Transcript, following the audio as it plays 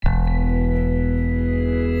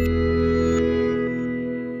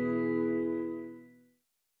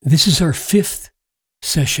This is our fifth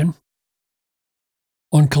session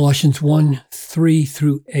on Colossians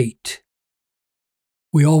 1:3-8.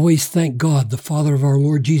 We always thank God, the Father of our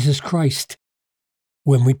Lord Jesus Christ,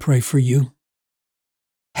 when we pray for you.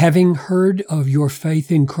 Having heard of your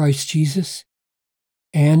faith in Christ Jesus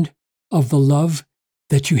and of the love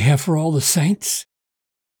that you have for all the saints,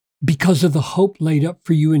 because of the hope laid up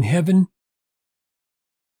for you in heaven.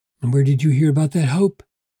 And where did you hear about that hope?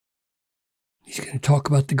 He's going to talk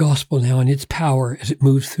about the gospel now and its power as it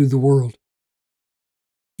moves through the world.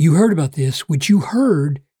 You heard about this, which you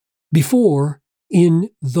heard before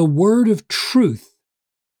in the word of truth,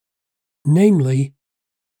 namely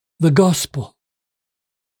the gospel.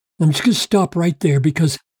 I'm just going to stop right there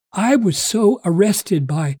because I was so arrested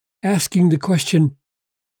by asking the question,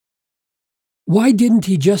 why didn't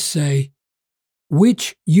he just say,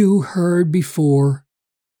 which you heard before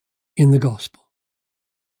in the gospel?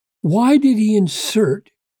 Why did he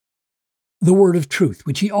insert the word of truth,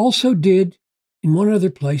 which he also did in one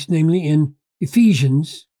other place, namely in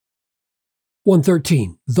Ephesians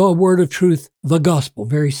 1:13, the word of truth, the gospel,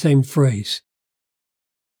 very same phrase.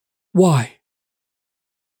 Why?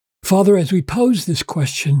 Father, as we pose this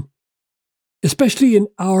question, especially in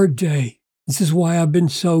our day, this is why I've been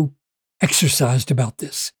so exercised about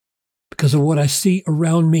this, because of what I see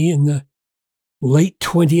around me in the late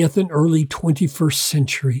 20th and early 21st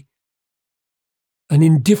century, an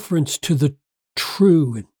indifference to the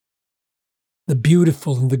true and the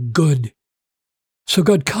beautiful and the good. So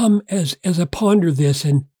God, come as I ponder this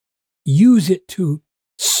and use it to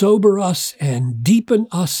sober us and deepen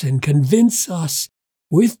us and convince us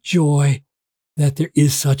with joy that there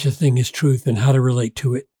is such a thing as truth and how to relate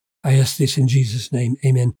to it. I ask this in Jesus' name.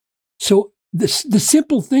 Amen. So the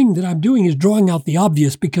simple thing that I'm doing is drawing out the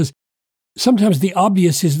obvious, because sometimes the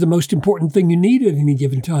obvious is the most important thing you need at any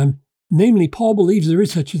given time. Namely, Paul believes there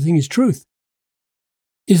is such a thing as truth.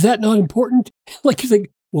 Is that not important? Like you think,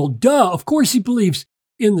 well, duh, of course he believes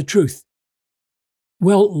in the truth.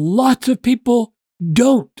 Well, lots of people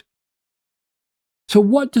don't. So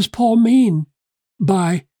what does Paul mean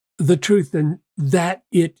by the truth and that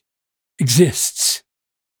it exists?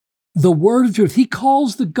 The word of truth. He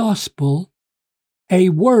calls the gospel a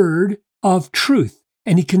word of truth,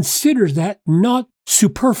 and he considers that not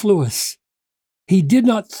superfluous. He did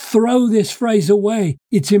not throw this phrase away.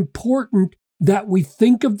 It's important that we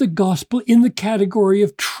think of the gospel in the category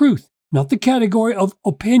of truth, not the category of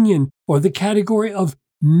opinion or the category of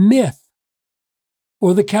myth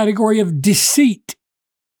or the category of deceit.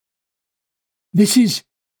 This is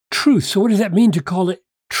truth. So what does that mean to call it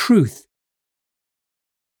truth?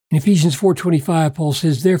 In Ephesians 4:25, Paul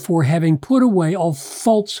says, therefore, having put away all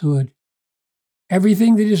falsehood,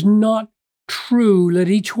 everything that is not true, let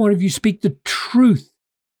each one of you speak the truth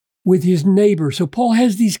with his neighbor. So Paul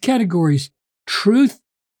has these categories, truth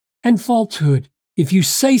and falsehood. If you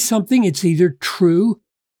say something, it's either true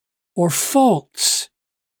or false.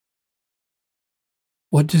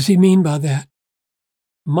 What does he mean by that?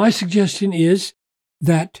 My suggestion is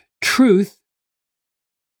that truth,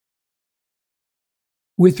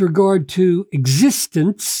 with regard to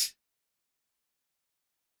existence,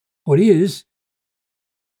 what is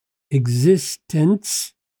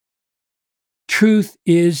existence? Truth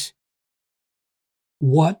is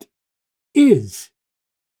what is.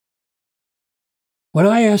 When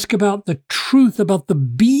I ask about the truth about the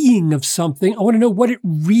being of something, I want to know what it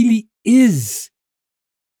really is.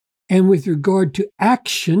 And with regard to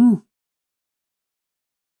action,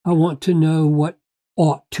 I want to know what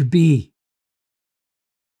ought to be.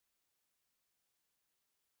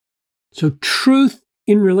 So truth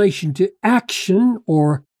in relation to action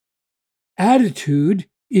or attitude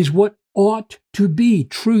is what ought to be.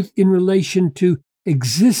 Truth in relation to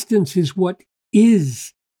existence is what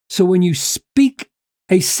is. So when you speak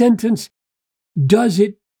a sentence, does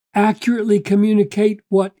it accurately communicate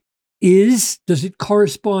what is? Does it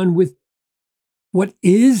correspond with what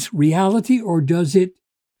is reality, or does it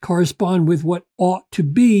correspond with what ought to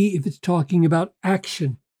be if it's talking about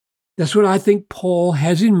action? That's what I think Paul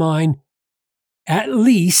has in mind, at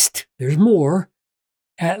least, there's more,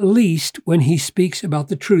 at least when he speaks about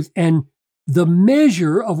the truth. And the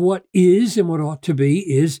measure of what is and what ought to be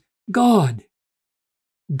is God.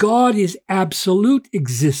 God is absolute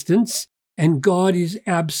existence, and God is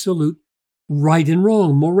absolute right and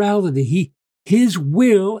wrong, morality. His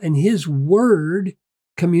will and his word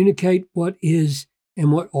communicate what is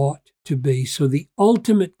and what ought to be. So the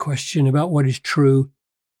ultimate question about what is true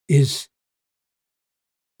is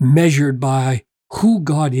measured by who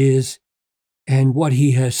God is and what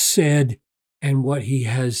he has said and what he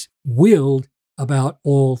has willed about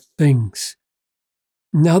all things.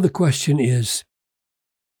 Now the question is,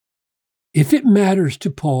 if it matters to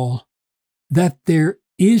Paul that there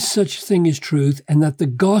is such thing as truth and that the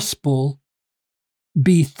gospel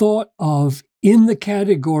be thought of in the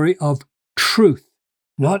category of truth,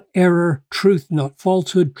 not error, truth, not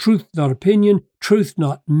falsehood, truth, not opinion, truth,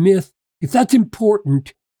 not myth. If that's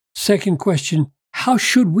important, second question, how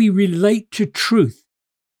should we relate to truth?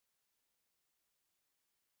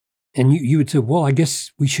 And you would say, well, I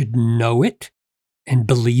guess we should know it and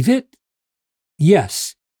believe it.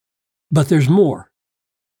 Yes, but there's more.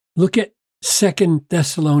 Look at 2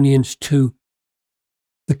 Thessalonians 2.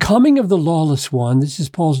 The coming of the lawless one, this is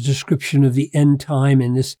Paul's description of the end time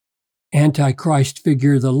and this Antichrist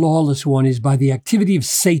figure. The lawless one is by the activity of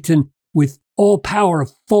Satan with all power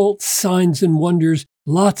of false signs and wonders,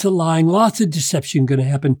 lots of lying, lots of deception going to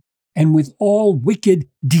happen, and with all wicked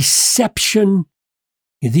deception.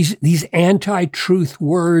 These anti-truth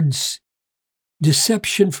words,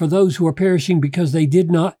 deception for those who are perishing because they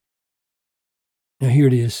did not. Now here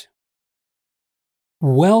it is.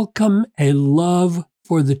 Welcome a love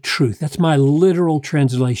for the truth. That's my literal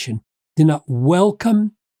translation. Did not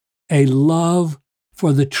welcome a love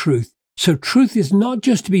for the truth. So truth is not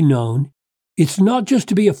just to be known. It's not just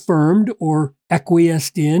to be affirmed or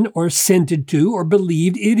acquiesced in or assented to or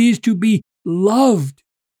believed. It is to be loved.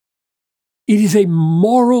 It is a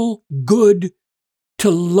moral good to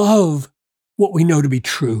love what we know to be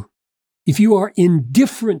true. If you are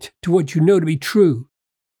indifferent to what you know to be true,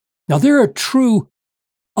 now there are true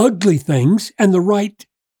ugly things, and the right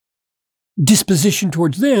disposition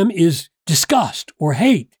towards them is disgust or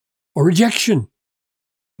hate or rejection.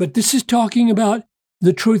 But this is talking about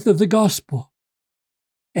the truth of the gospel.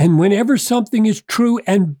 And whenever something is true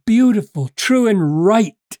and beautiful, true and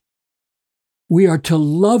right, we are to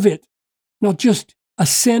love it, not just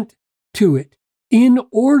assent to it, in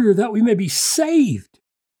order that we may be saved.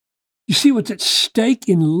 You see what's at stake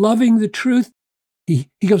in loving the truth? He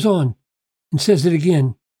goes on and says it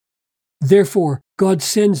again. Therefore, God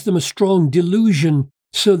sends them a strong delusion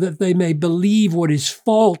so that they may believe what is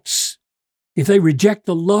false. If they reject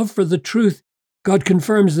the love for the truth, God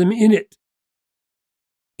confirms them in it,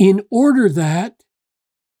 in order that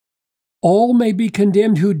all may be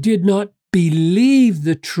condemned who did not believe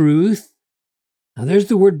the truth. Now there's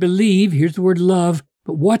the word believe, here's the word love,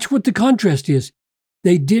 but watch what the contrast is.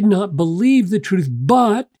 They did not believe the truth,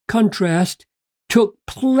 but, contrast, took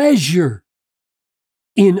pleasure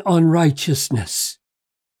in unrighteousness.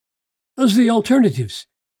 Those are the alternatives.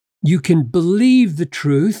 You can believe the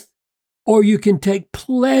truth, or you can take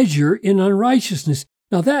pleasure in unrighteousness.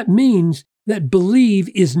 Now that means that believe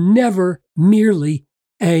is never merely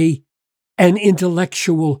an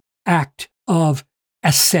intellectual act of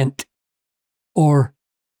assent or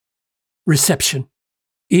reception.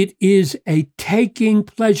 It is a taking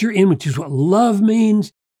pleasure in, which is what love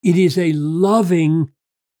means. It is a loving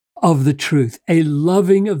of the truth, a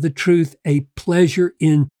loving of the truth, a pleasure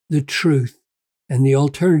in the truth. And the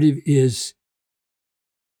alternative is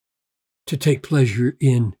to take pleasure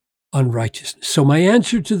in unrighteousness. So my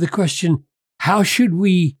answer to the question, how should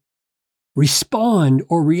we respond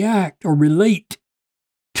or react or relate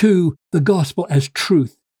to the gospel as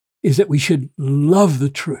truth, is that we should love the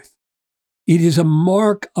truth. It is a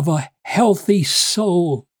mark of a healthy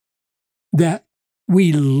soul that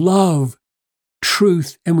we love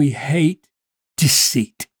truth and we hate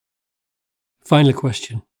deceit. Final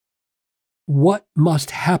question. What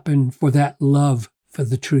must happen for that love for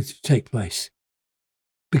the truth to take place?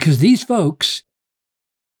 Because these folks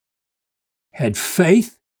had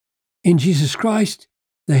faith in Jesus Christ.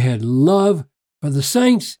 They had love for the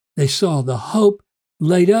saints. They saw the hope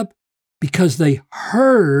laid up because they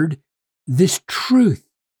heard this truth.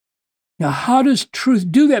 Now, how does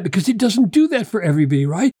truth do that? Because it doesn't do that for everybody,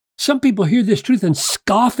 right? Some people hear this truth and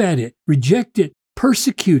scoff at it, reject it,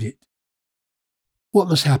 persecute it. What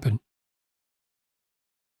must happen?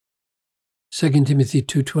 2 Timothy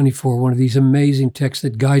 2:24, one of these amazing texts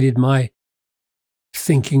that guided my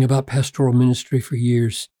thinking about pastoral ministry for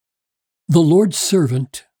years. The Lord's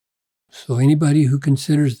servant, so anybody who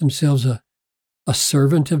considers themselves a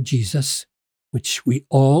servant of Jesus, which we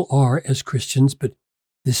all are as Christians, but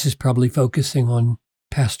this is probably focusing on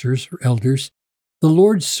pastors or elders. The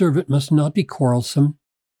Lord's servant must not be quarrelsome,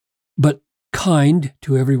 but kind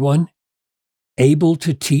to everyone, able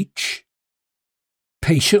to teach,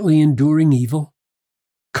 patiently enduring evil,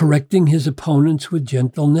 correcting his opponents with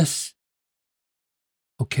gentleness.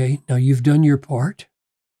 Okay, now you've done your part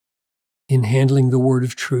in handling the word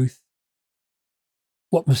of truth.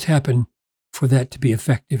 What must happen for that to be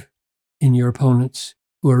effective in your opponents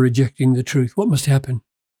who are rejecting the truth? What must happen?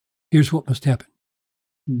 Here's what must happen.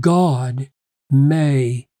 God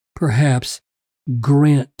may perhaps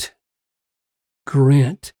grant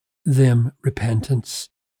them repentance.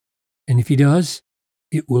 And if he does,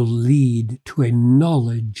 it will lead to a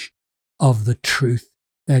knowledge of the truth.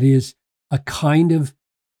 That is, a kind of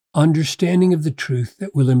understanding of the truth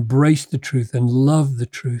that will embrace the truth and love the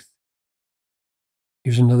truth.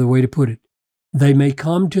 Here's another way to put it. They may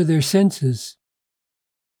come to their senses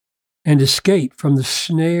and escape from the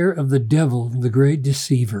snare of the devil, the great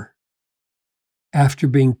deceiver, after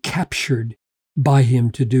being captured by him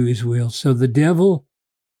to do his will. So the devil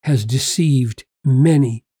has deceived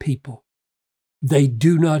many people. They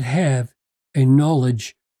do not have a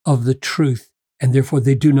knowledge of the truth, and therefore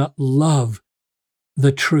they do not love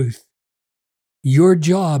the truth. Your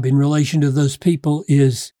job in relation to those people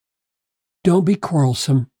is, don't be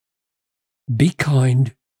quarrelsome, be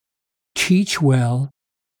kind, teach well,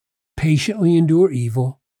 patiently endure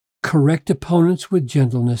evil, correct opponents with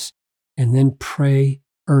gentleness, and then pray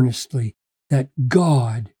earnestly that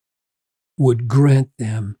God would grant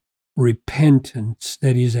them repentance,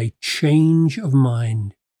 that is, a change of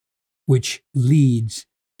mind, which leads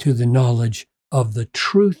to the knowledge of the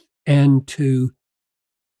truth and to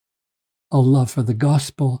a love for the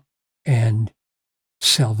gospel and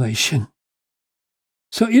salvation.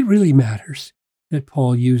 So it really matters that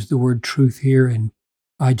Paul used the word truth here, and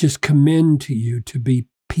I just commend to you to be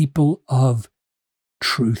people of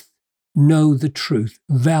truth. Know the truth,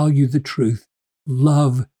 value the truth,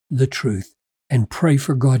 love the truth, and pray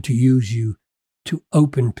for God to use you to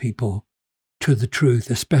open people to the truth,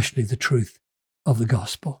 especially the truth of the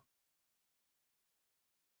gospel.